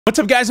What's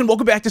up, guys, and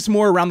welcome back to some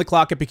more Around the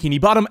Clock at Bikini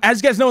Bottom. As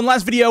you guys know, in the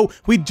last video,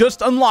 we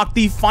just unlocked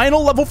the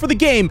final level for the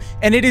game,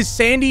 and it is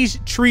Sandy's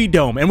tree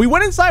dome. And we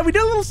went inside, we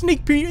did a little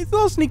sneak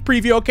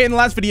preview, okay, in the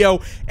last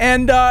video,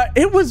 and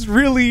it was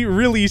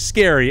really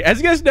scary. As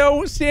you guys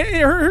know,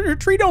 her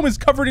tree dome is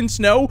covered in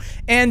snow,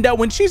 and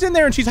when she's in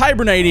there and she's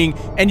hibernating,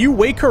 and you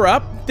wake her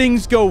up,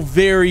 things go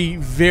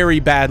very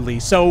badly.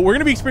 So we're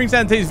gonna be experiencing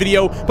that in today's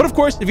video. But of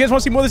course, if you guys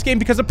want to see more of this game,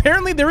 because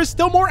apparently there is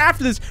still more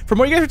after this, from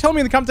what you guys are telling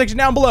me in the comment section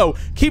down below,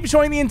 keep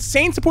showing the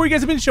insane support you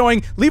guys have been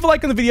showing. Leave a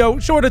like on the video,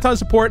 show it a ton of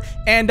support,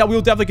 and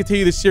we'll definitely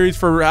continue this series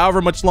for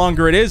however much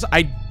longer it is.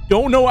 I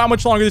don't know how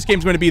much longer this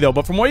game's going to be, though,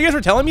 but from what you guys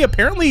are telling me,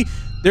 apparently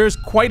there's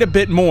quite a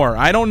bit more.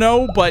 I don't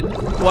know, but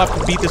we'll have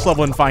to beat this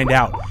level and find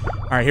out.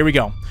 All right, here we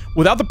go.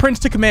 Without the prince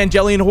to command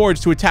Jellian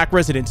hordes to attack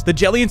residents, the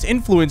Jellian's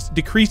influence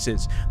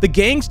decreases. The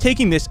gang's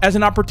taking this as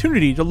an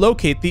opportunity to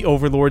locate the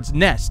Overlord's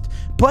nest,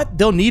 but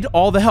they'll need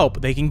all the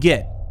help they can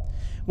get.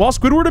 While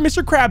Squidward and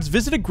Mr. Krabs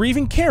visit a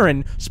grieving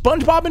Karen,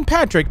 Spongebob and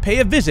Patrick pay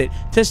a visit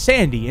to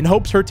Sandy in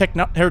hopes her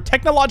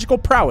technological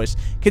prowess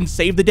can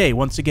save the day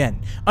once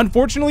again.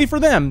 Unfortunately for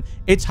them,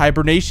 it's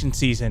hibernation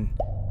season.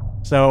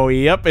 So,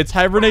 yep, it's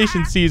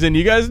hibernation season.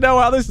 You guys know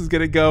how this is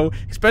going to go,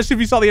 especially if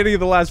you saw the ending of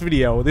the last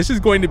video. This is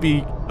going to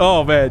be,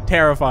 oh man,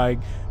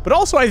 terrifying. But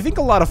also, I think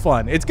a lot of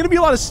fun. It's going to be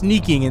a lot of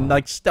sneaking and,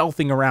 like,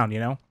 stealthing around, you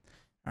know?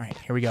 All right,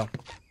 here we go.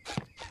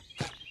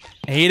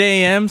 8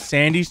 a.m.,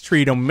 Sandy's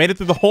tree dome. Made it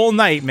through the whole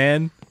night,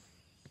 man.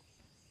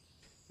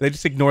 They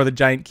just ignore the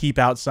giant keep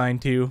out sign,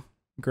 too.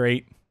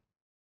 Great.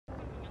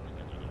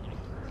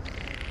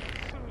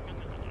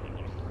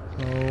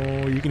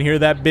 Oh, you can hear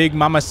that big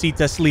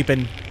mamacita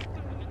sleeping.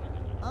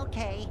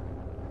 Okay.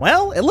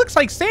 Well, it looks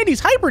like Sandy's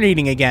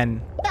hibernating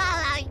again.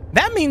 Bye.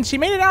 That means she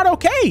made it out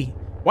okay.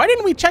 Why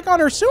didn't we check on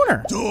her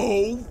sooner?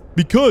 No.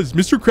 Because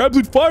Mr. Krabs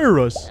would fire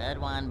us. Good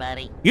one,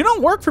 buddy. You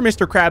don't work for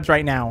Mr. Krabs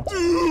right now.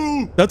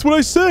 That's what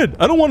I said.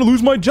 I don't want to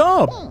lose my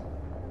job.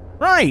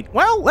 Right.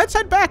 Well, let's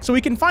head back so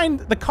we can find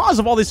the cause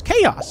of all this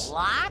chaos.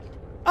 Locked?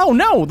 Oh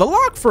no, the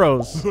lock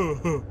froze.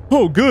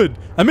 Oh, good.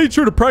 I made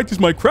sure to practice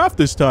my craft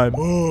this time.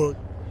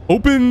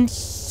 Open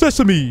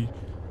sesame.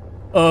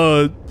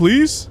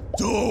 Please?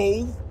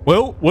 No.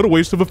 Well, what a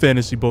waste of a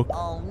fantasy book.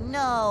 Oh,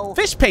 no.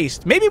 Fish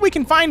paste. Maybe we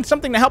can find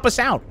something to help us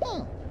out.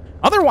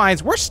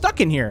 Otherwise, we're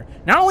stuck in here.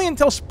 Not only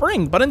until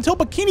spring, but until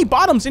Bikini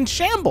Bottom's in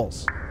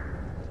shambles.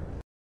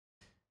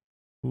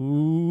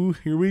 Ooh,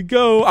 here we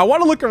go. I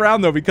want to look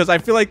around, though, because I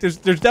feel like there's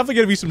definitely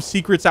going to be some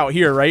secrets out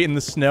here, right, in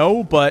the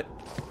snow. But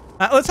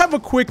let's have a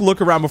quick look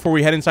around before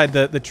we head inside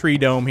the tree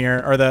dome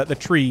here, or the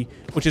tree,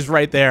 which is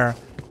right there.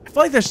 I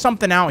feel like there's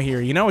something out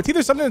here, you know? It's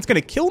either something that's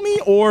going to kill me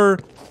or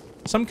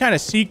some kind of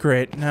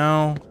secret.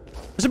 No.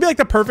 This would be like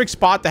the perfect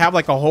spot to have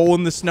like a hole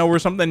in the snow or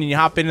something, and you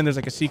hop in and there's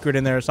like a secret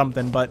in there or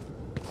something, but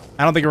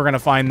I don't think we're going to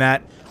find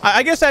that.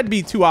 I guess that'd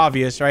be too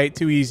obvious, right?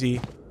 Too easy.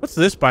 What's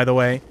this, by the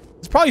way?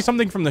 It's probably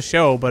something from the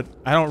show, but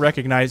I don't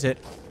recognize it.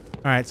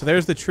 All right, so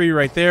there's the tree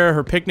right there.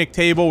 Her picnic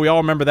table. We all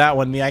remember that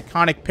one. The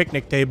iconic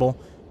picnic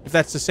table, if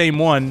that's the same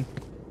one.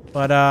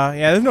 But,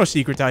 yeah, there's no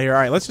secrets out here.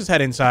 All right, let's just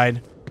head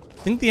inside.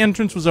 I think the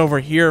entrance was over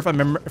here, if I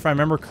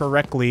remember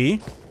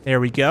correctly. There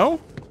we go.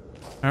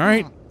 All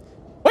right.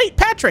 Wait,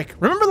 Patrick,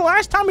 remember the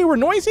last time we were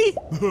noisy?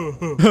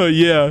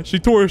 Yeah, she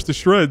tore us to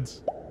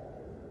shreds.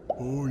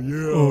 Oh,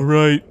 yeah. All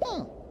right.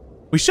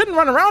 We shouldn't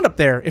run around up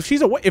there. If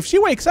she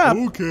wakes up,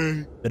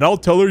 Okay. then I'll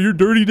tell her you're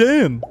Dirty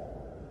Dan.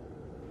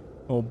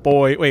 Oh,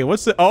 boy. Wait,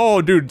 what's the...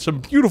 Oh, dude, some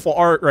beautiful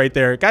art right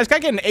there. Guys, can I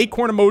get an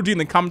acorn emoji in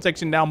the comment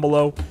section down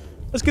below?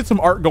 Let's get some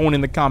art going in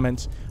the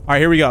comments. All right,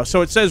 here we go.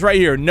 So it says right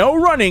here, no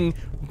running,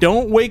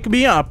 don't wake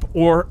me up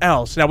or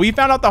else. Now, we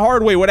found out the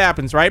hard way what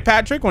happens, right,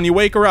 Patrick? When you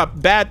wake her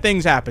up, bad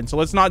things happen. So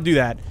let's not do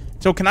that.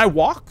 So can I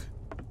walk?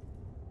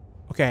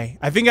 Okay,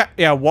 I think,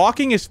 yeah,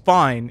 walking is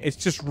fine. It's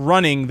just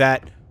running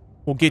that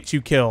will get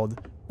you killed.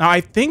 Now,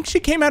 I think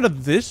she came out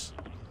of this.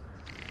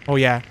 Oh,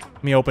 yeah.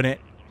 Let me open it.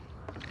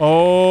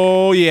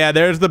 Oh, yeah.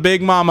 There's the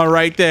big mama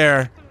right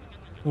there.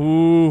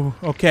 Ooh,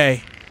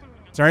 okay.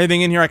 Is there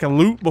anything in here I can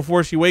loot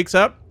before she wakes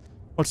up?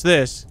 What's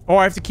this? Oh,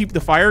 I have to keep the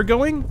fire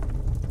going?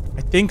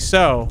 I think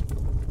so.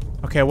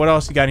 Okay, what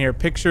else you got in here?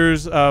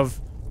 Pictures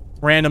of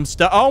random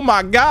stuff. Oh,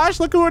 my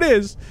gosh. Look who it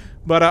is.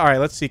 But, all right,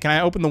 let's see. Can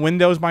I open the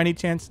windows by any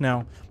chance?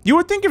 No. You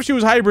would think if she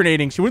was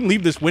hibernating, she wouldn't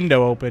leave this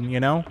window open, you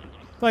know? I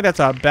feel like that's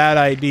a bad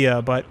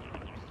idea, but...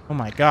 Oh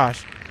my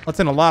gosh.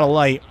 Let's in a lot of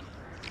light.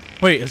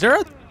 Wait, is there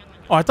a...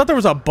 Oh, I thought there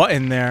was a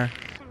button there.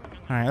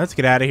 Alright, let's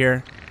get out of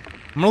here.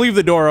 I'm gonna leave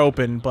the door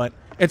open, but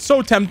it's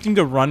so tempting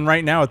to run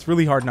right now. It's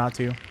really hard not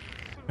to.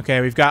 Okay,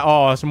 we've got...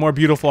 Oh, some more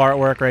beautiful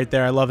artwork right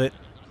there. I love it.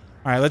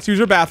 Alright, let's use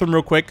our bathroom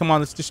real quick. Come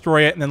on, let's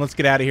destroy it, and then let's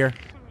get out of here.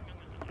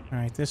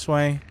 Alright, this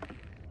way.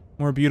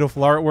 More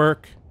beautiful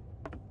artwork.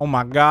 Oh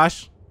my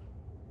gosh.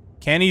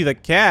 Kenny the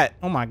cat.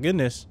 Oh my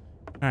goodness.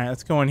 Alright,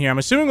 let's go in here. I'm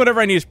assuming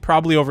whatever I need is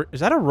probably over... Is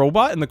that a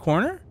robot in the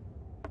corner?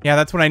 Yeah,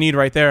 that's what I need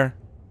right there.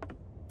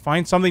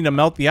 Find something to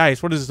melt the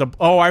ice. What is this?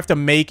 Oh, I have to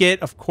make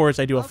it? Of course,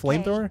 I do a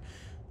flamethrower.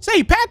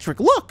 Say,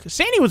 Patrick, look.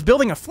 Sandy was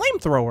building a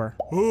flamethrower.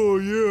 Oh,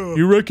 yeah.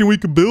 You reckon we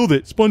could build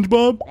it,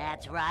 SpongeBob?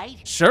 That's right.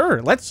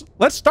 Sure. Let's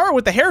start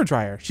with the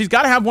hairdryer. She's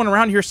got to have one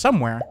around here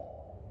somewhere.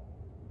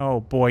 Oh,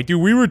 boy.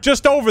 Dude, we were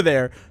just over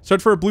there.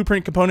 Search for a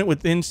blueprint component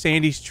within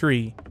Sandy's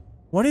tree.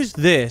 What is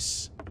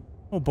this?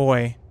 Oh,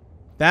 boy.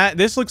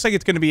 This looks like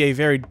it's going to be a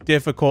very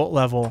difficult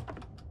level.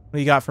 What do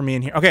you got for me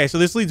in here? Okay, so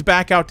this leads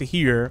back out to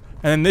here.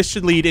 And then this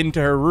should lead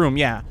into her room.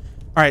 Yeah.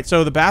 All right,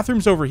 so the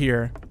bathroom's over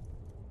here.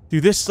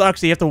 Dude, this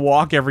sucks. You have to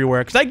walk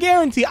everywhere. Because I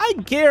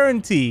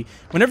guarantee,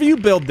 whenever you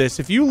build this,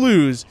 if you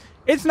lose,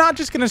 it's not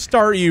just going to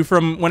start you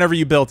from whenever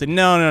you built it.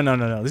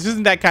 No. This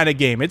isn't that kind of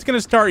game. It's going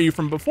to start you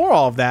from before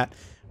all of that,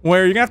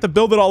 where you're going to have to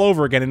build it all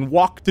over again and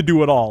walk to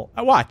do it all.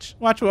 Watch.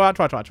 We're going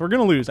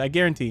to lose. I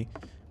guarantee.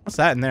 What's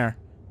that in there?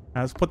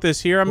 Let's put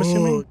this here, I'm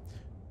assuming.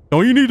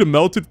 Don't you need to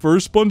melt it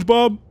first,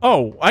 SpongeBob?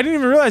 Oh, I didn't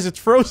even realize it's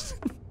frozen.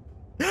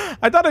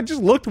 I thought it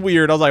just looked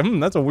weird. I was like,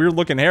 that's a weird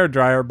looking hair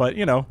dryer, but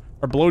you know,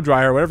 or blow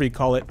dryer, whatever you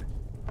call it.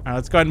 All right,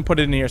 let's go ahead and put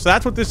it in here. So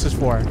that's what this is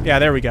for. Yeah,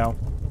 there we go.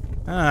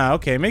 Ah,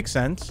 okay, makes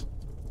sense.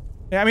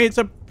 Yeah, I mean, it's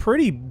a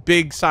pretty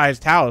big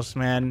sized house,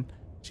 man.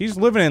 She's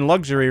living in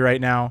luxury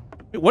right now.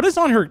 Wait, what is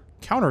on her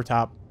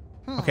countertop?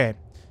 Okay.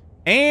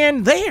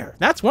 And there,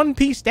 that's one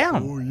piece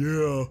down. Oh,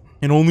 yeah.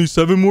 And only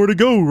 7 more to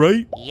go,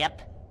 right?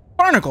 Yep.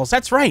 Barnacles,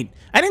 that's right.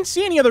 I didn't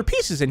see any other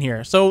pieces in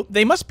here, so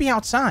they must be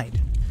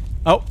outside.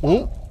 Oh,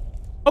 ooh.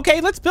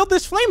 Okay, let's build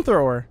this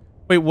flamethrower.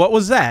 Wait, what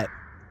was that?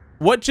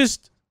 What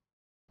just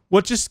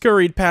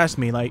scurried past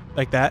me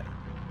like that?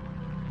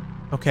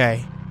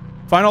 Okay.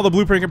 Find all the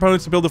blueprint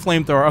components to build a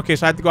flamethrower. Okay,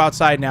 so I have to go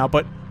outside now,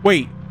 but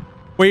wait.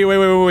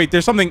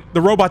 There's something.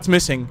 The robot's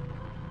missing.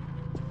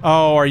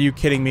 Oh, are you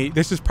kidding me?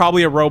 This is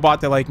probably a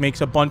robot that like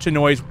makes a bunch of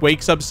noise,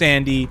 wakes up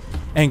Sandy,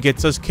 and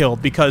gets us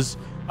killed because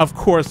of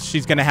course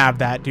she's gonna have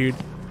that, dude.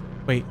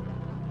 Wait.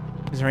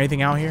 Is there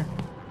anything out here?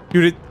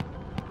 Dude,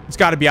 it's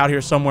gotta be out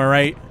here somewhere,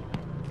 right?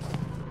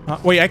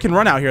 Wait, I can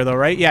run out here though,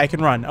 right? Yeah, I can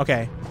run.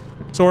 Okay.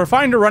 So we're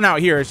fine to run out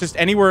here. It's just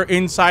anywhere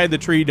inside the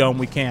tree dome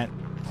we can't.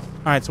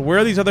 All right, so where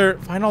are these other...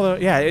 Find all the...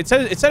 Yeah, it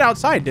said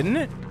outside, didn't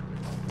it?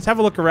 Let's have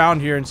a look around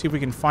here and see if we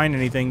can find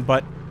anything,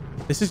 but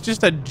this is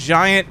just a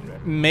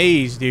giant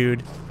maze,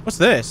 dude. What's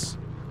this?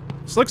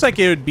 This looks like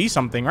it would be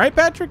something, right,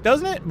 Patrick?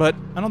 Doesn't it? But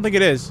I don't think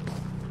it is.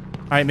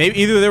 All right, maybe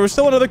either there was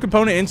still another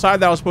component inside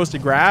that I was supposed to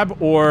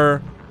grab,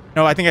 or...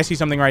 No, I think I see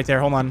something right there.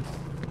 Hold on.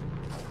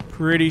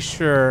 Pretty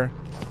sure...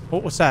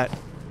 What's that?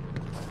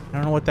 I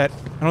don't know what that...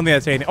 I don't think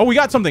that's anything. Oh, we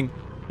got something.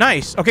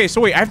 Nice. Okay,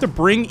 so wait. I have to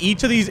bring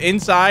each of these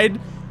inside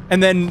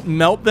and then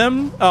melt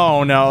them?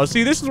 Oh, no.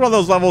 See, this is one of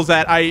those levels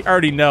that I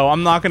already know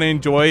I'm not going to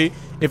enjoy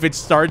if it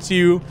starts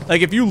you...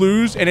 Like, if you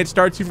lose and it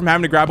starts you from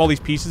having to grab all these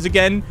pieces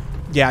again,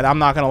 yeah, I'm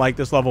not going to like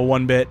this level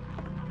one bit.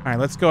 All right,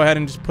 let's go ahead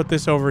and just put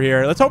this over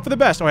here. Let's hope for the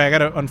best. Oh, wait, I got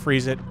to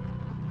unfreeze it.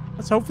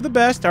 Let's hope for the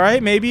best. All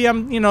right, maybe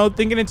I'm, you know,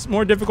 thinking it's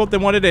more difficult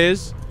than what it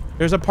is.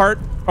 There's a part...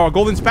 Oh, a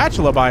golden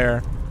spatula by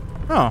her.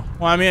 Oh,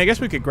 well, I mean, I guess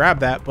we could grab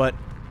that, but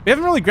we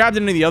haven't really grabbed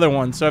any of the other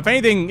ones. So if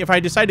anything, if I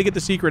decide to get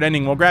the secret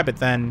ending, we'll grab it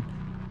then.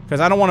 Because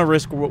I don't want to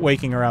risk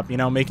waking her up, you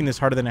know, making this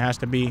harder than it has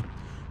to be. All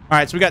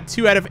right, so we got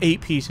 2 out of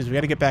 8 pieces. We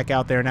got to get back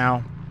out there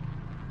now.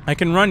 I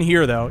can run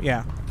here, though.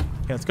 Yeah.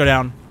 Okay, let's go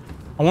down.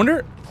 I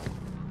wonder...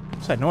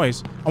 What's that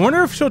noise? I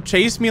wonder if she'll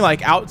chase me,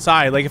 like,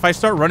 outside. Like, if I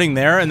start running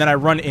there and then I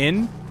run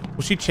in,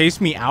 will she chase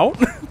me out?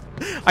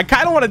 I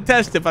kind of want to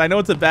test it, but I know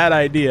it's a bad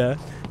idea.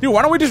 Dude,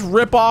 why don't we just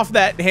rip off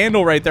that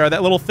handle right there,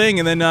 that little thing,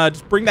 and then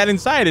just bring that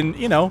inside and,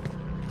 you know,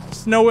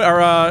 snow it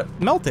or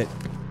melt it.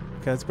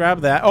 Okay, let's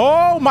grab that.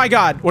 Oh my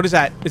God, what is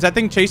that? Is that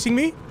thing chasing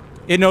me?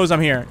 It knows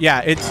I'm here.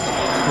 Yeah, it's...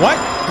 What?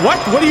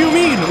 What do you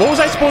mean? What was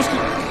I supposed to...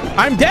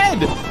 I'm dead.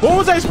 What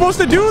was I supposed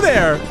to do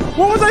there?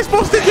 What was I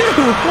supposed to do?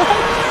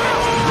 What?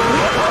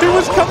 It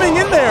was coming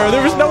in there.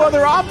 There was no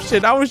other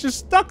option. I was just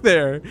stuck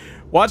there.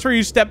 Watch where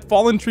you step.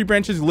 Fallen tree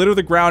branches litter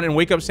the ground and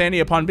wake up Sandy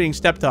upon being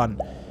stepped on.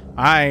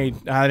 I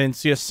didn't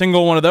see a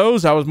single one of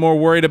those. I was more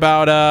worried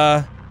about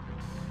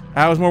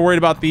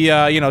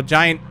the you know,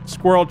 giant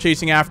squirrel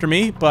chasing after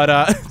me, but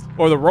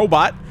or the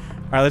robot. All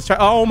right, let's try.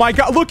 Oh my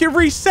God, look, it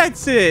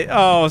resets it.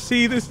 Oh,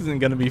 see, this isn't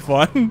gonna be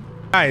fun.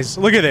 Guys,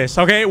 look at this.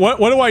 Okay, what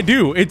do I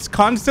do? It's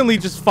constantly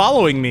just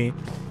following me.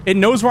 It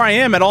knows where I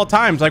am at all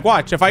times. Like,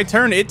 watch, if I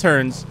turn, it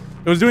turns.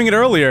 It was doing it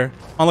earlier.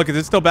 Oh, look, is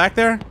it still back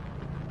there?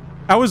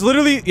 I was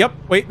literally... Yep,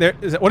 wait, there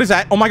is it. What is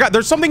that? Oh my God,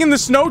 there's something in the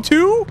snow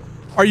too?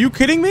 Are you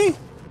kidding me?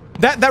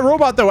 That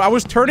robot, though, I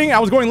was turning, I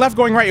was going left,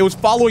 going right. It was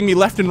following me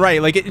left and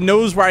right. Like, it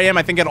knows where I am,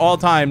 I think, at all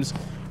times.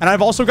 And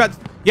I've also got...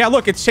 Yeah,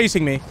 look, it's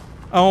chasing me.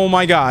 Oh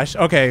my gosh.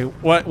 Okay,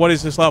 what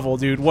is this level,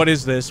 dude? What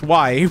is this?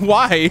 Why?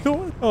 Why?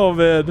 Oh,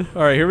 man.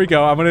 All right, here we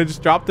go. I'm going to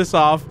just drop this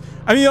off.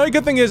 I mean, the only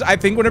good thing is, I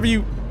think whenever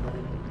you...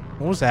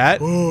 What was that?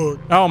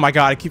 Oh my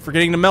God, I keep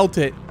forgetting to melt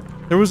it.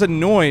 There was a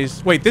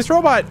noise. Wait, this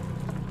robot...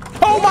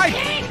 Oh my...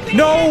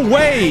 No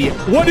way!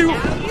 What do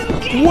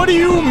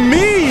you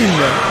mean?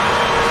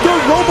 The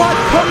robot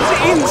comes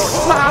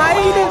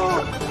inside?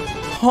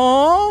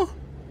 Huh?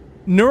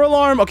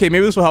 Neuralarm. Okay,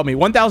 maybe this will help me.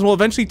 1000 will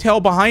eventually tail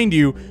behind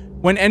you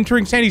when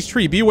entering Sandy's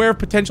tree. Be aware of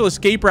potential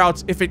escape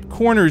routes if it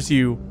corners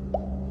you.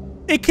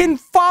 It can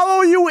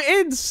follow you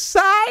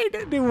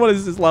inside. Dude, what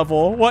is this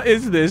level? What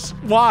is this?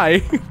 Why?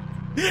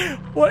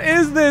 What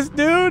is this,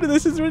 dude?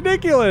 This is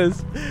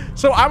ridiculous.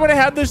 So I'm gonna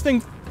have this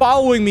thing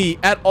following me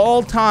at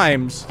all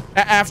times.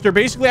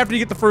 Basically after you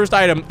get the first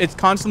item, it's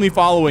constantly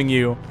following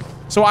you.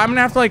 So I'm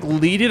gonna have to like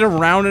lead it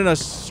around in a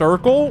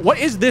circle. What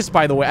is this,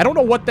 by the way? I don't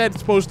know what that's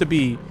supposed to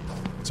be.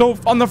 So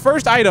on the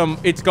first item,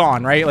 it's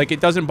gone, right? Like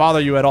it doesn't bother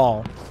you at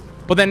all.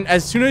 But then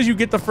as soon as you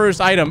get the first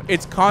item,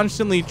 it's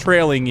constantly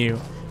trailing you.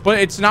 But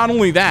it's not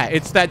only that,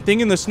 it's that thing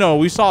in the snow.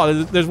 We saw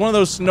there's one of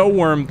those snow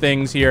worm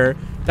things here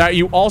that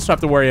you also have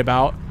to worry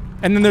about.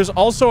 And then there's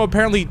also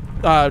apparently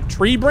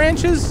tree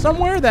branches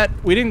somewhere that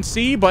we didn't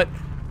see, but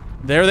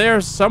they're there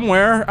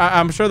somewhere.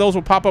 I'm sure those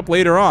will pop up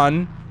later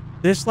on.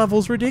 This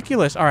level's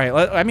ridiculous. All right,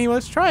 I mean,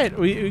 let's try it.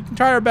 We can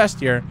try our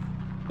best here.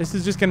 This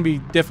is just going to be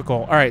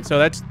difficult. All right, so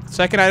that's the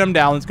second item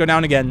down. Let's go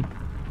down again.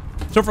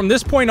 So from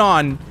this point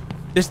on,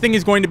 this thing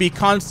is going to be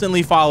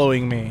constantly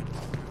following me.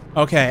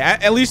 Okay,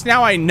 at least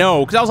now I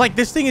know. Because I was like,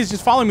 this thing is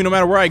just following me no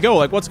matter where I go.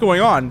 Like, what's going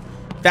on?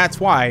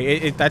 That's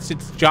why. That's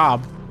its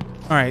job.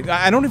 All right,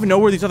 I don't even know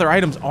where these other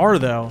items are,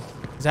 though.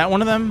 Is that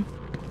one of them?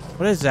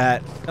 What is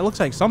that? That looks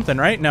like something,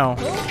 right? No.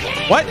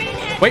 What?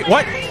 Wait,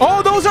 what?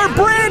 Oh, those are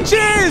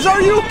branches!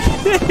 Are you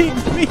kidding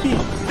me?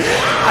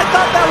 I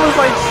thought that was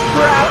like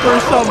scrap or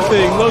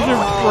something. Those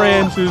are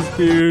branches,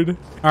 dude.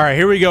 All right,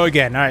 here we go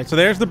again. All right, so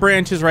there's the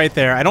branches right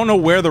there. I don't know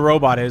where the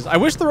robot is. I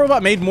wish the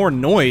robot made more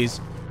noise.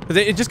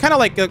 It just kind of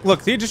like,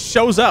 look, it just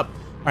shows up.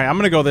 All right, I'm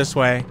going to go this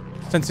way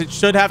since it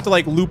should have to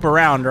like loop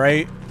around,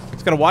 right?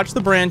 It's going to watch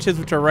the branches,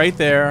 which are right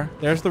there.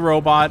 There's the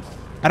robot.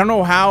 I don't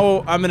know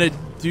how I'm going to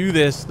do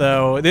this,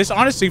 though. This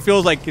honestly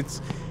feels like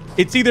it's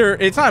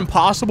not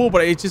impossible,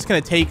 but it's just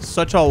going to take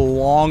such a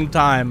long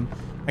time.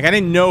 Like, I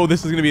didn't know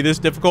this was going to be this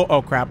difficult.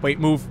 Oh, crap. Wait,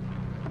 move.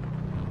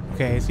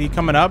 Okay, is he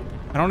coming up?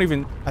 I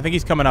think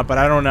he's coming up, but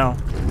I don't know.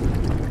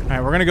 All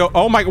right, we're going to go.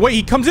 Oh, my. Wait,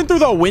 he comes in through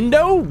the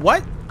window?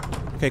 What?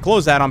 Okay,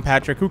 close that on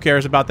Patrick. Who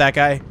cares about that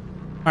guy?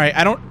 All right,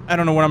 I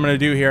don't know what I'm going to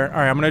do here. All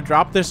right, I'm going to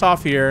drop this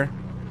off here.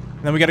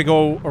 And then we got to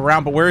go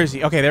around. But where is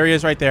he? Okay, there he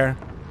is right there.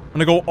 I'm going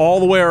to go all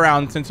the way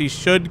around since he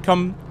should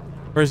come.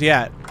 Where's he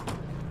at?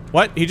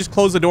 What? He just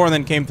closed the door and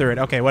then came through it.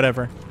 Okay,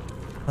 whatever.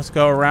 Let's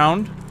go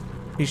around.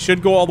 He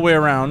should go all the way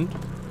around.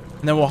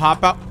 And then we'll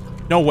hop out.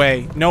 No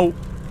way. No.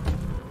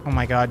 Oh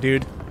my god,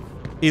 dude.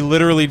 He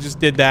literally just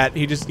did that.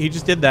 He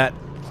just did that.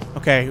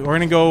 Okay, we're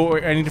going to go.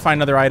 I need to find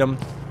another item.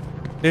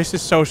 This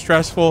is so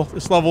stressful.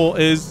 This level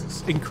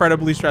is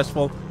incredibly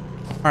stressful.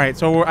 All right,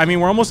 so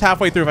we're almost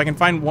halfway through. If I can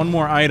find one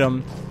more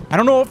item. I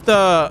don't know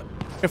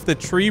if the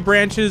tree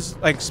branches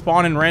like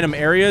spawn in random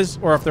areas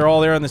or if they're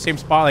all there in the same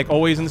spot, like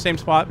always in the same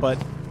spot, but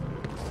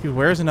dude,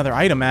 where's another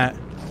item at?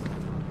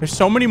 There's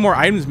so many more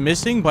items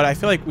missing, but I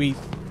feel like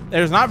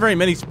there's not very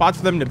many spots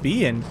for them to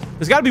be in.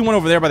 There's got to be one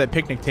over there by that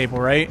picnic table,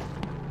 right?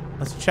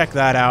 Let's check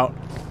that out.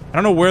 I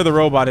don't know where the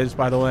robot is,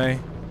 by the way.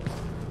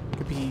 It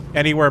could be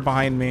anywhere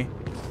behind me.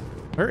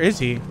 Where is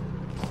he?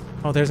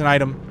 Oh, there's an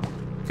item.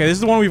 Okay, this is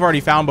the one we've already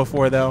found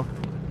before, though.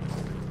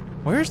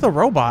 Where's the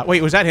robot?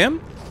 Wait, was that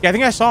him? Yeah, I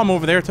think I saw him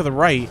over there to the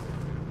right.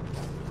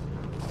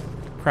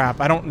 Crap,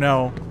 I don't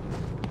know.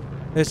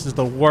 This is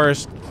the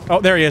worst.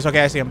 Oh, there he is.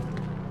 Okay, I see him.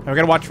 We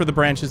gotta watch for the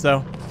branches,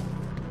 though.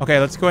 Okay,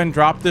 let's go ahead and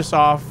drop this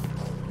off.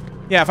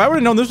 Yeah, if I would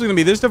have known this was gonna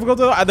be this difficult,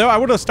 though, I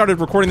would have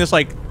started recording this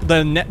like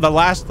the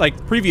last, like,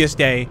 previous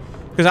day.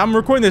 Because I'm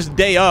recording this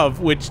day of,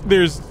 which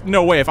there's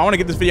no way. If I want to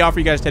get this video out for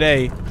you guys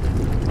today,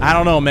 I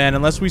don't know, man.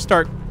 Unless we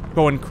start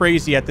going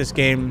crazy at this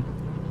game,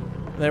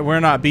 that we're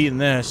not beating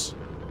this.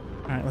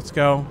 All right, let's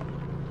go.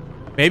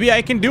 Maybe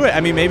I can do it. I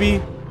mean,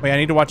 maybe. Wait, I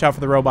need to watch out for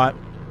the robot.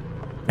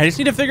 I just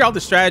need to figure out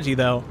the strategy,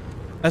 though.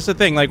 That's the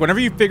thing. Like, whenever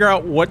you figure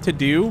out what to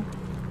do,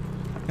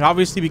 it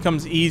obviously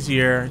becomes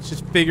easier. It's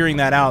just figuring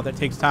that out that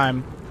takes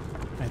time.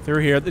 Right,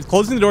 through here.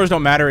 Closing the doors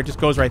don't matter. It just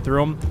goes right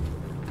through them.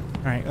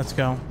 All right, let's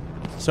go.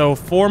 So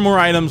 4 more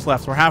items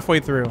left. We're halfway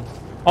through.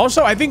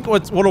 Also, I think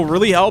what'll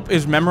really help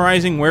is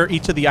memorizing where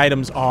each of the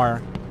items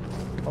are.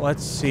 But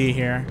let's see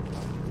here.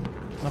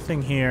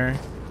 Nothing here.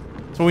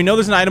 So we know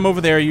there's an item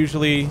over there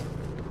usually.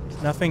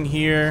 Nothing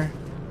here.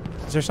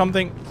 Is there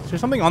something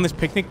on this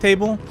picnic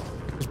table?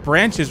 There's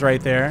branches right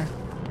there.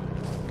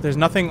 There's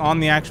nothing on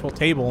the actual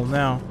table.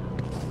 No.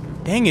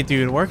 Dang it,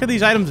 dude. Where could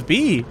these items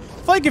be? I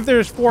feel like if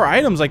there's 4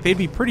 items, like, they'd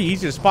be pretty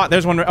easy to spot.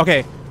 There's one.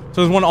 Okay.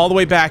 So there's one all the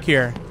way back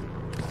here.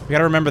 We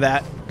gotta remember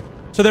that.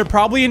 So they're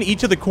probably in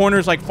each of the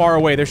corners, like, far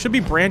away. There should be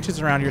branches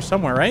around here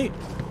somewhere, right?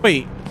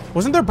 Wait.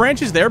 Wasn't there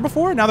branches there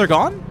before? Now they're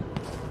gone?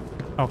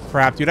 Oh,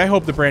 crap, dude. I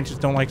hope the branches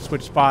don't, like,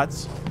 switch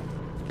spots.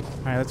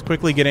 All right, let's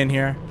quickly get in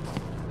here.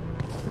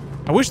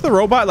 I wish the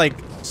robot, like,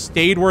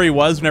 stayed where he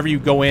was whenever you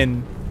go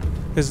in.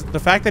 Because the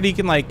fact that he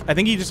can, like, I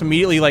think he just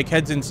immediately, like,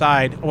 heads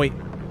inside. Oh, wait.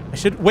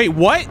 Wait,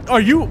 what?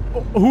 Are you...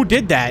 Who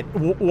did that?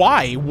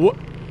 Why? What?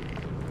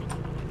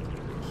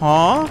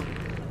 Huh?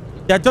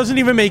 That doesn't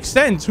even make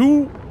sense.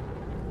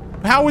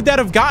 How would that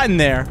have gotten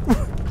there?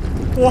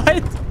 What?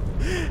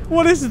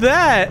 What is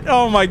that?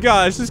 Oh, my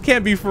gosh. This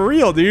can't be for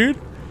real, dude.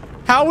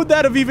 How would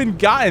that have even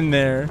gotten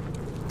there?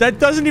 That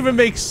doesn't even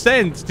make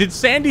sense. Did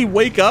Sandy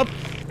wake up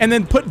and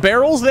then put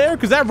barrels there?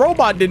 Because that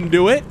robot didn't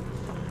do it.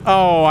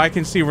 Oh, I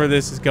can see where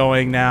this is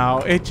going now.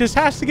 It just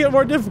has to get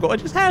more difficult. It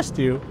just has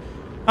to.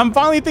 I'm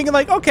finally thinking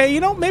like, okay, you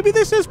know, maybe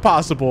this is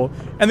possible.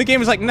 And the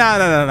game is like,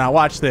 no.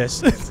 Watch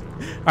this.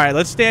 All right,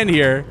 let's stand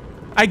here.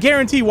 I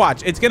guarantee,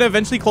 watch. It's going to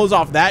eventually close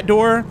off that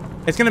door.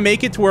 It's going to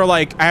make it to where,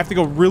 like, I have to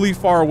go really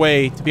far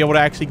away to be able to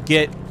actually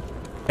get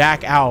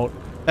back out.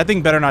 That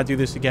thing better not do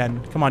this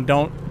again. Come on,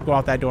 don't go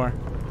out that door.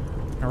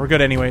 All right, we're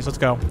good anyways. Let's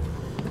go.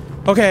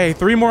 Okay,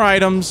 3 more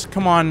items.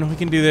 Come on, we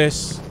can do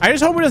this. I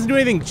just hope it doesn't do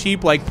anything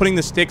cheap, like putting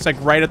the sticks, like,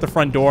 right at the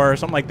front door or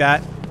something like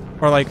that.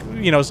 Or, like,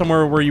 you know,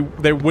 somewhere where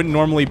they wouldn't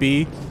normally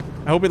be.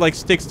 I hope it, like,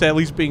 sticks to at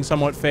least being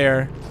somewhat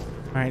fair.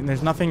 All right, and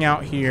there's nothing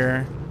out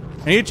here.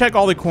 I need to check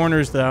all the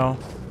corners, though,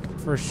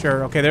 for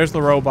sure. Okay, there's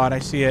the robot. I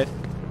see it.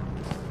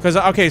 Because,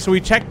 okay, so we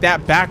checked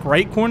that back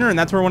right corner, and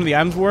that's where one of the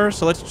items were.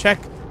 So let's check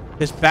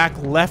this back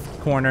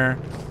left corner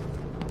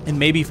and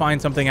maybe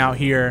find something out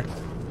here.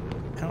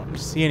 I don't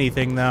see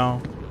anything,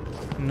 though.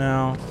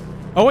 No.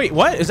 Oh, wait,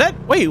 what? Is that...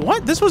 Wait,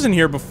 what? This wasn't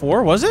here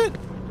before, was it?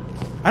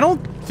 I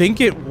don't think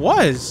it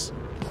was.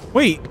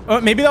 Wait,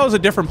 maybe that was a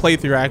different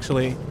playthrough,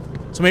 actually.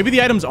 So maybe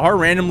the items are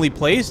randomly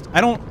placed?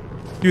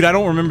 Dude, I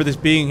don't remember this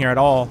being here at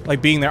all.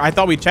 Like, being there. I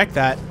thought we checked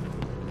that.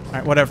 All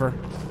right, whatever.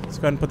 Let's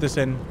go ahead and put this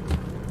in.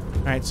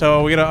 All right,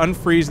 so we gotta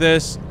unfreeze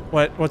this.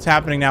 What's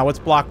happening now? What's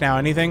blocked now?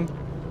 Anything?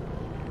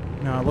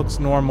 No, it looks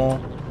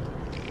normal.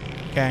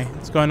 Okay,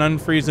 let's go ahead and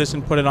unfreeze this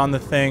and put it on the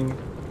thing.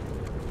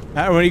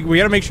 We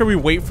gotta make sure we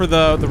wait for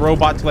the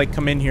robot to, like,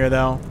 come in here,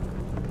 though.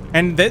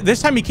 And this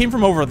time he came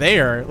from over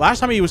there. Last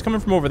time he was coming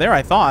from over there,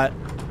 I thought.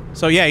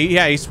 So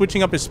yeah, he's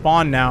switching up his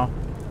spawn now.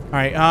 All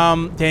right,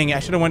 dang it, I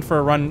should have went for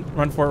a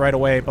run for it right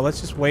away, but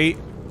let's just wait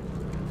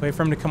for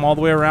him to come all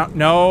the way around.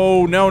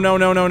 No,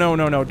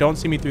 don't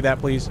see me through that,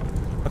 please.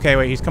 Okay,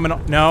 wait, he's coming.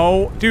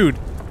 No, dude.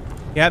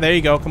 Yeah, there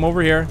you go. Come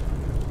over here.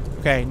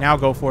 Okay, now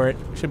go for it.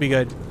 Should be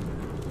good.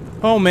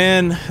 Oh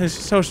man, this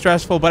is so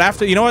stressful. But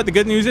after, you know what? The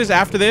good news is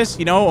after this,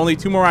 you know, only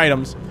 2 more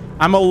items.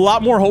 I'm a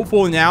lot more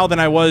hopeful now than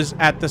I was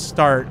at the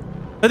start.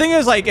 The thing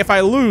is, like, if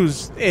I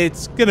lose,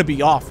 it's gonna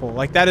be awful.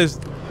 Like, that is...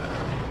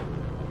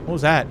 What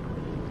was that?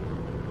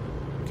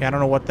 Okay, I don't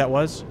know what that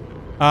was.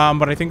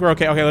 But I think we're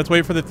okay. Okay, let's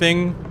wait for the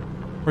thing.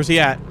 Where's he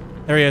at?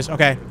 There he is.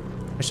 Okay.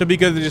 It should be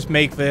good to just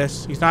make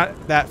this. He's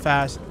not that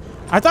fast.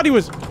 I thought he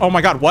was... Oh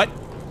my god, what?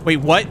 Wait,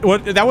 what?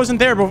 What? That wasn't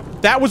there,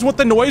 but that was what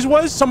the noise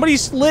was? Somebody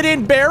slid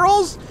in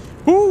barrels?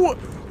 Who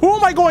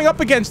am I going up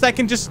against that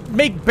can just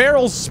make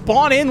barrels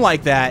spawn in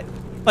like that?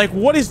 Like,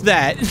 what is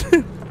that?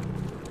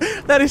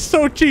 That is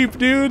so cheap,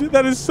 dude.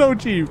 That is so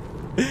cheap.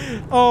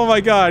 Oh my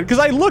god. Because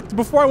I looked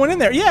before I went in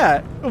there.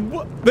 Yeah.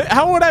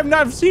 How would I have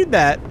not seen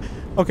that?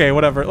 Okay,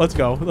 whatever. Let's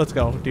go. Let's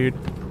go, dude.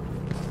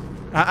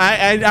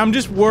 I'm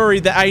just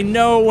worried that I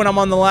know when I'm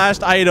on the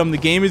last item, the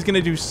game is going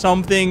to do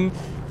something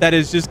that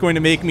is just going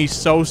to make me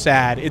so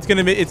sad. It's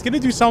going to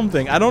do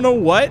something. I don't know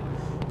what,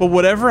 but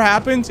whatever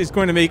happens, it's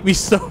going to make me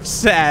so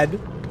sad.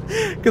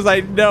 Because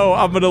I know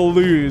I'm going to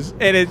lose.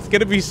 And it's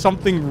going to be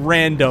something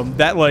random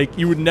that, like,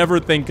 you would never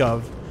think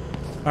of.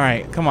 All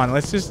right, come on.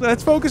 Let's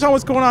focus on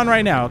what's going on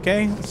right now,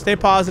 okay? Let's stay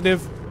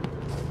positive.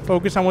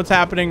 Focus on what's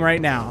happening right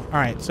now. All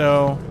right,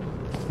 so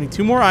I need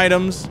 2 more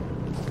items.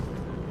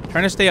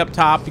 Trying to stay up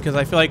top because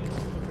I feel like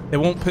they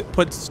won't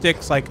put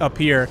sticks, like, up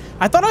here.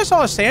 I thought I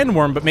saw a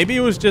sandworm, but maybe it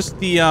was just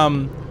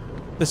the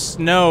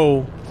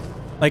snow,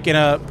 like, in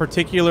a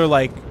particular,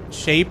 like,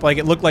 shape. Like,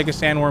 it looked like a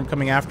sandworm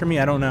coming after me.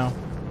 I don't know.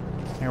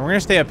 And we're gonna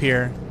stay up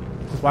here.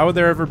 Why would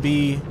there ever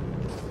be...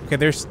 Okay,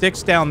 there's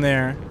sticks down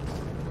there.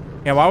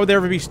 Yeah, why would there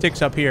ever be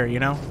sticks up here, you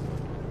know?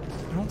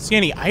 I don't see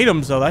any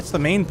items, though. That's the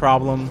main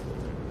problem.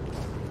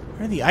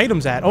 Where are the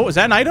items at? Oh, is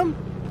that an item?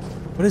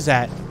 What is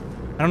that?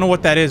 I don't know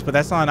what that is, but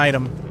that's not an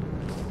item.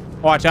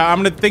 Watch, I'm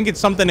gonna think it's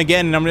something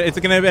again, and it's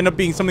gonna end up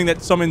being something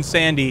that summons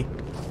Sandy.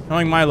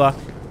 Knowing my luck.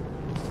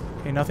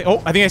 Okay, nothing.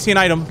 Oh, I think I see an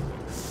item.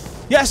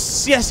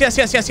 Yes!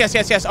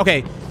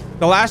 Okay,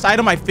 the last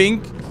item, I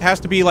think, has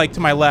to be, like, to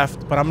my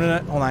left, but I'm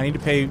gonna... Hold on, I need to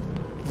pay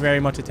very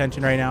much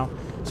attention right now.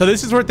 So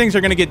this is where things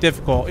are gonna get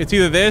difficult. It's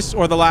either this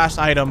or the last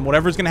item.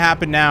 Whatever's gonna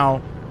happen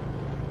now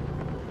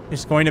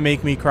is going to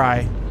make me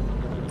cry.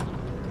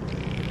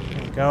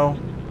 There you go.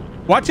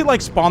 Watch it,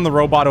 like, spawn the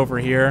robot over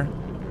here.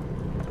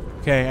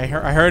 Okay,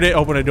 I heard it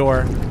open a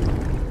door.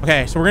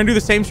 Okay, so we're gonna do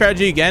the same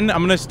strategy again.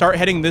 I'm gonna start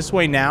heading this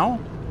way now.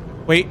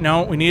 Wait,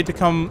 no, we needed to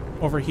come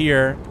over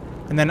here.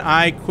 And then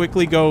I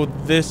quickly go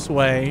this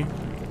way.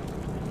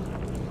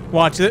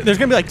 Watch, there's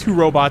gonna be like 2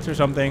 robots or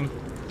something.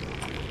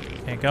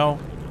 Okay, go.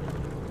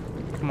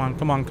 Come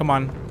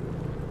on.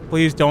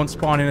 Please don't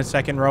spawn in a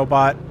second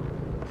robot.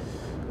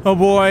 Oh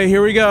boy,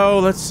 here we go.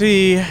 Let's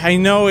see. I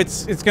know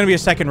it's gonna be a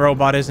second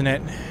robot, isn't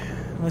it?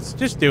 Let's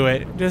just do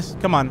it.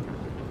 Just, come on.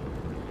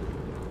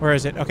 Where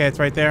is it? Okay, it's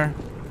right there.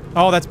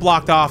 Oh, that's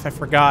blocked off. I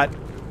forgot.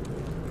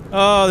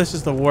 Oh, this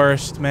is the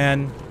worst,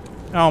 man.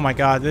 Oh my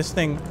god, this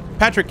thing...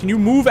 Patrick, can you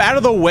move out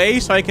of the way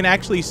so I can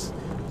actually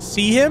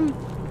see him?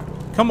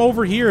 Come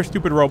over here,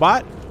 stupid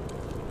robot.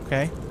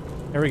 Okay,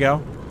 there we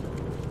go.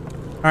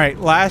 All right,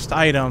 last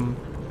item.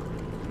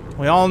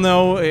 We all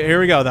know. Here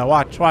we go, though.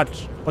 Watch,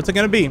 watch. What's it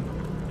gonna be?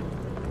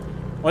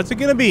 What's it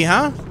gonna be,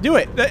 huh? Do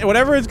it.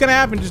 Whatever is gonna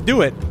happen, just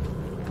do it.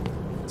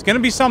 It's gonna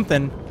be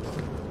something.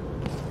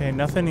 Okay,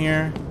 nothing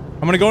here.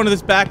 I'm gonna go into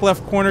this back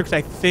left corner because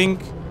I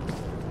think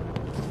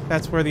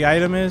that's where the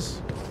item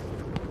is.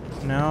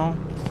 No.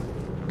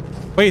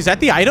 Wait, is that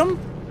the item?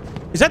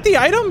 Is that the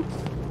item?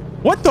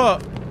 What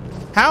the?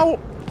 How?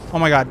 Oh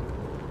my god.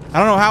 I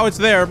don't know how it's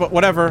there, but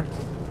whatever.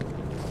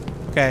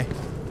 Okay.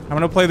 I'm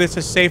gonna play this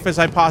as safe as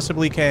I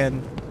possibly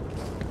can.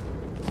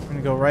 I'm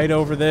gonna go right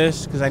over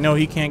this because I know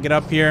he can't get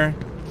up here.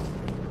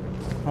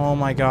 Oh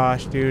my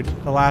gosh, dude.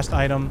 The last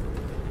item.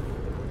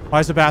 Why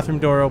is the bathroom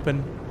door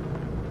open?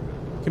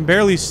 I can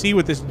barely see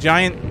with this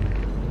giant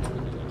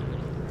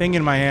thing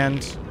in my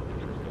hands.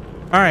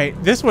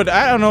 Alright, this would...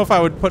 I don't know if I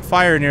would put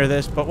fire near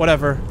this, but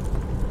whatever.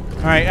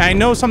 Alright, I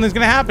know something's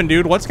gonna happen,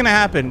 dude. What's gonna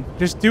happen?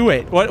 Just do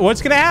it.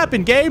 What's gonna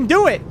happen, game?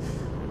 Do it!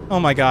 Oh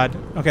my god.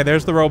 Okay,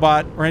 there's the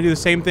robot. We're gonna do the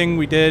same thing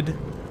we did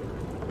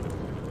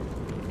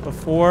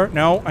before.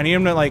 No, I need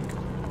him to, like,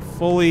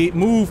 fully...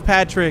 Move,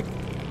 Patrick!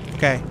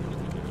 Okay.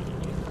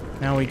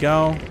 Now we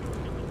go.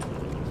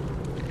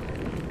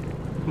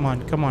 Come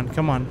on, come on,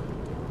 come on.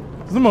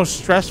 This is the most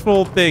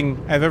stressful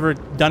thing I've ever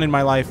done in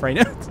my life right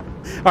now.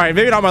 Alright,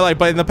 maybe not my life,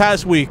 but in the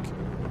past week.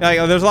 Like,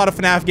 there's a lot of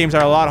FNAF games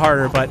that are a lot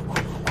harder, but...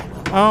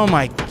 Oh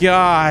my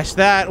gosh,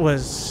 that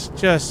was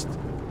just...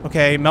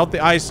 Okay, melt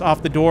the ice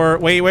off the door.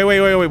 Wait.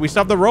 We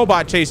still have the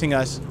robot chasing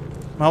us.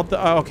 Melt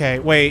the... okay,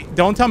 wait.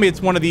 Don't tell me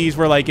it's one of these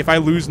where, like, if I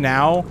lose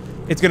now,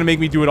 it's gonna make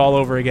me do it all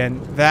over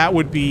again. That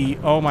would be...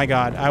 Oh my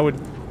god,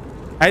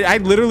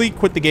 I'd literally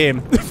quit the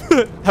game.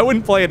 I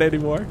wouldn't play it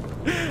anymore.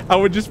 I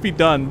would just be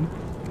done.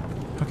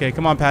 Okay,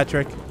 come on,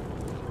 Patrick.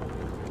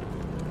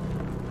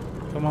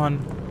 Come on.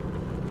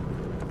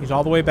 He's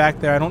all the way back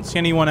there. I don't see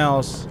anyone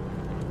else.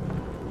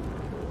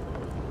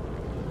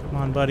 Come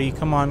on, buddy.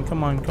 Come on,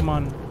 come on, come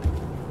on.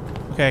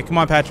 Okay, come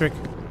on, Patrick.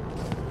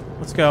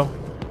 Let's go.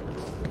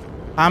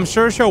 I'm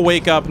sure she'll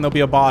wake up and there'll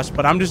be a boss,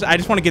 but I just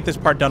want to get this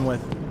part done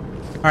with.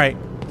 All right.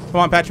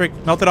 Come on, Patrick.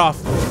 Melt it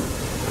off.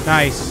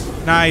 Nice.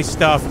 Nice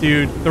stuff,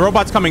 dude. The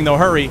robot's coming, though.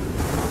 Hurry.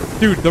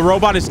 Dude, the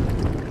robot is...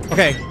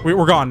 Okay,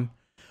 we're gone.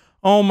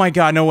 Oh my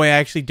god, no way I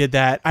actually did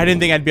that. I didn't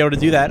think I'd be able to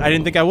do that. I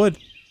didn't think I would.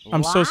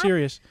 I'm so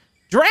serious.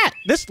 Drat!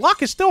 This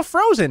lock is still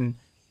frozen.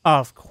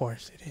 Of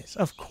course it is.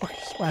 Of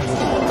course. Why would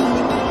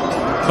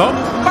oh,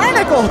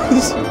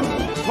 barnacles!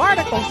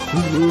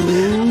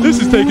 Barnacles! This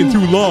is taking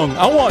too long.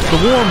 I want the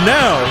warm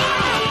now.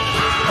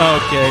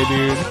 Okay,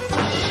 dude.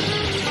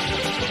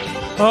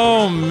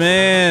 Oh,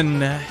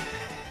 man.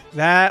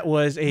 That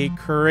was a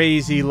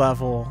crazy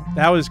level.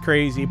 That was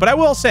crazy. But I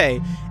will say,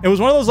 it was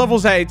one of those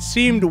levels that it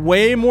seemed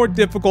way more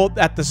difficult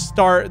at the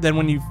start than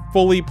when you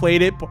fully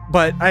played it.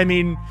 But, I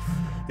mean,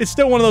 it's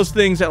still one of those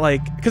things that,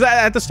 like... Because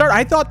at the start,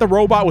 I thought the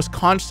robot was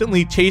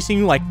constantly chasing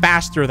you, like,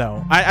 faster,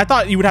 though. I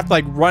thought you would have to,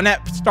 like, run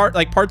at start,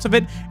 like, parts of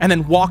it and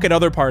then walk at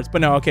other parts. But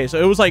no, okay. So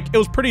it was, like, it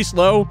was pretty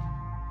slow.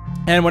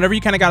 And whenever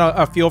you kind of got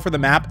a feel for the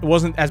map, it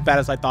wasn't as bad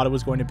as I thought it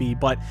was going to be.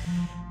 But...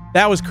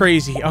 that was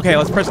crazy. Okay,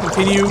 let's press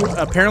continue.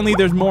 Apparently,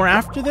 there's more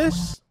after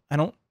this. I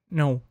don't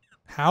know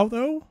how,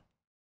 though.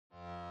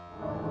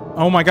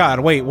 Oh my god,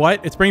 wait,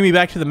 what? It's bringing me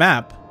back to the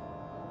map.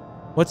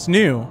 What's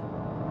new?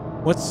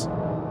 What's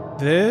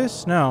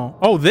this? No.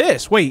 Oh,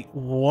 this. Wait,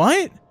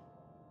 what?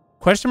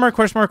 Question mark,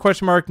 question mark,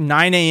 question mark,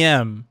 9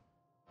 a.m.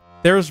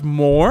 There's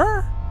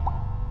more?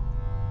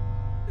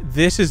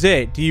 This is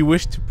it. Do you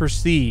wish to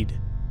proceed?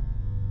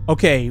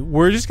 Okay,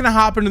 we're just gonna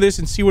hop into this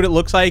and see what it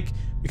looks like.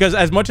 Because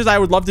as much as I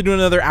would love to do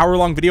another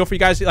hour-long video for you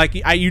guys, like,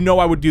 you know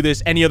I would do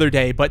this any other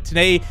day. But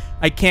today,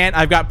 I can't.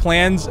 I've got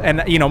plans.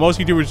 And, you know, most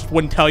YouTubers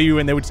wouldn't tell you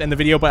and they would just end the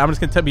video. But I'm just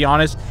going to be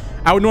honest.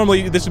 I would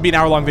normally, this would be an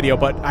hour-long video,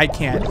 but I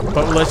can't.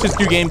 But let's just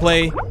do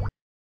gameplay.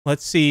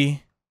 Let's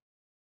see.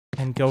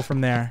 And go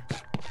from there.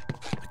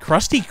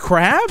 Krusty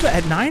Krab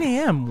at 9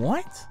 a.m.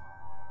 What?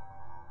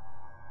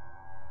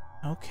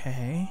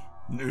 Okay.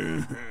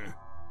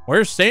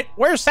 Where's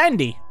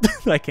Sandy?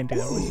 I can't do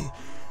that.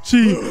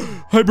 See,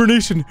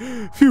 hibernation.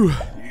 Phew.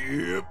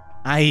 Yep.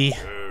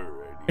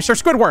 Mr.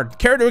 Squidward,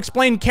 care to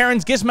explain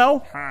Karen's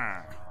gizmo?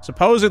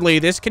 Supposedly,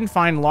 this can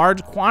find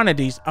large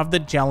quantities of the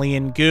jelly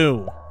and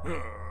goo.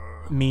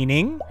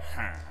 Meaning,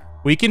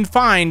 we can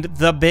find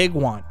the big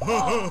one.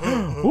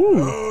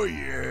 Ooh. Oh,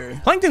 yeah.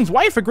 Plankton's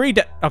wife agreed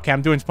to... Okay,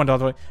 I'm doing SpongeBob all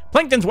the way.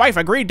 Plankton's wife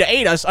agreed to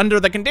aid us under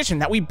the condition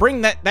that we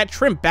bring that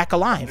shrimp back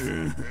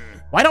alive.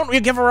 Why don't we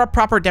give her a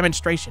proper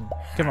demonstration?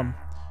 Give him...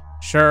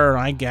 Sure,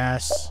 I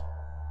guess.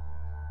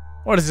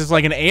 What is this,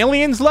 like an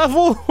aliens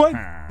level? What?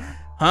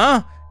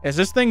 Huh? Is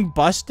this thing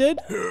busted?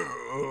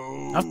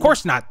 Of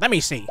course not. Let me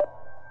see.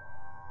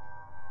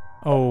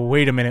 Oh,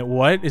 wait a minute.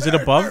 What? Is it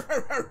above?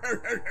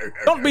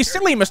 Don't be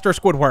silly, Mr.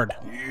 Squidward.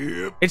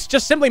 Yep. It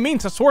just simply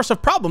means the source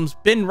of problems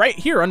been right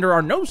here under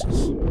our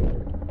noses.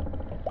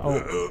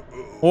 Oh.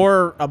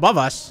 Or above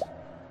us.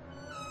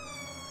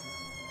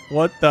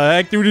 What the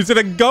heck, dude? Is it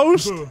a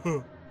ghost?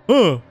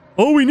 Huh.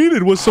 All we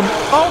needed was some...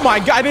 Oh my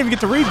god, I didn't even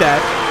get to read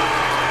that.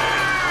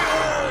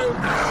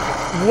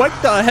 What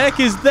the heck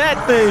is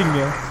that thing?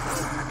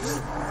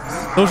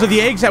 Those are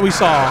the eggs that we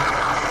saw.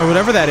 Or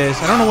whatever that is.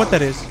 I don't know what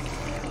that is.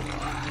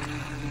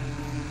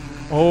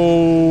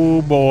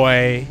 Oh,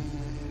 boy.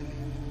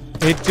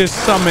 It just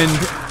summoned...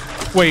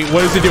 Wait,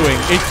 what is it doing?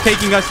 It's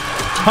taking us...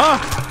 Huh?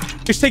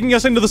 It's taking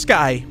us into the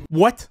sky.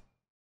 What?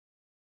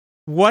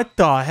 What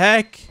the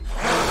heck?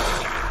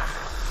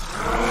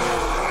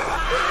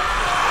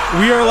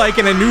 We are like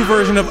in a new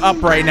version of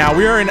Up right now.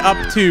 We are in Up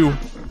 2.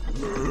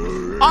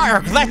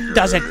 Arg, that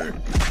does it.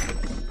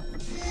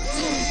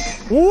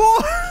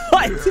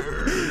 What?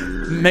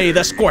 May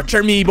the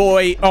scorcher me,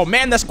 boy. Oh,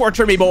 man, the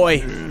scorcher me,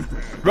 boy.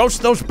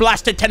 Roast those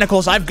blasted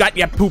tentacles. I've got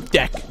your poop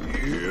deck.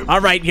 All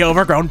right, you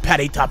overgrown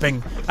patty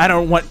topping. I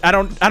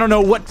don't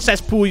know what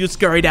cesspool you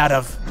scurried out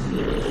of.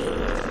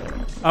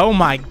 Oh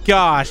my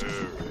gosh.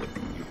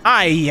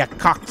 You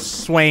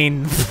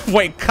coxswain.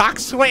 Wait,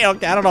 coxswain?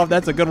 Okay, I don't know if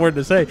that's a good word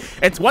to say.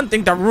 It's one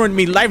thing to ruin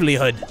me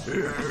livelihood.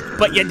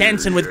 But you're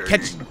dancing with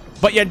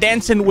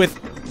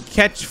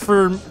catch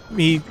for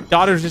me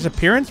daughter's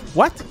disappearance?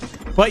 What?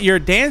 But you're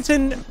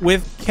dancing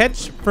with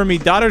catch for me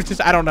daughter's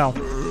I don't know.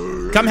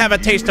 Come have a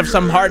taste of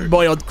some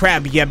hard-boiled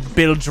crab, you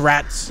bilge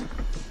rats.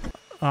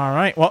 All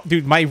right. Well,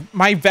 dude, my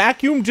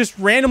vacuum just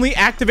randomly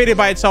activated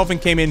by itself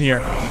and came in here.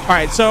 All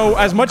right. So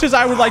as much as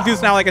I would like to do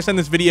this now, like I said in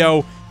this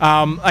video,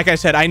 like I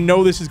said, I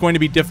know this is going to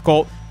be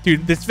difficult.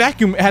 Dude, this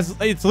vacuum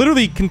it's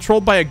literally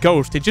controlled by a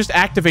ghost. It just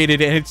activated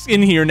and it's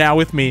in here now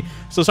with me.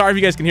 So sorry if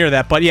you guys can hear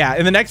that. But yeah,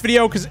 in the next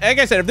video, because like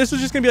I said, if this was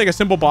just going to be like a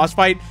simple boss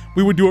fight,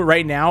 we would do it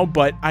right now.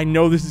 But I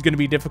know this is going to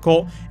be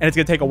difficult and it's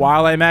going to take a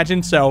while, I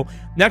imagine. So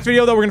next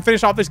video, though, we're going to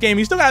finish off this game.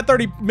 You still got a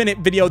 30-minute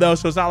video, though,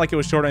 so it's not like it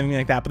was short or anything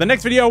like that. But the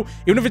next video,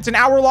 even if it's an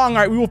hour long,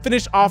 all right, we will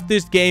finish off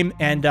this game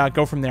and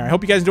go from there. I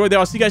hope you guys enjoyed, though.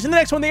 I'll see you guys in the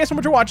next one. Thank you guys so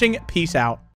much for watching. Peace out.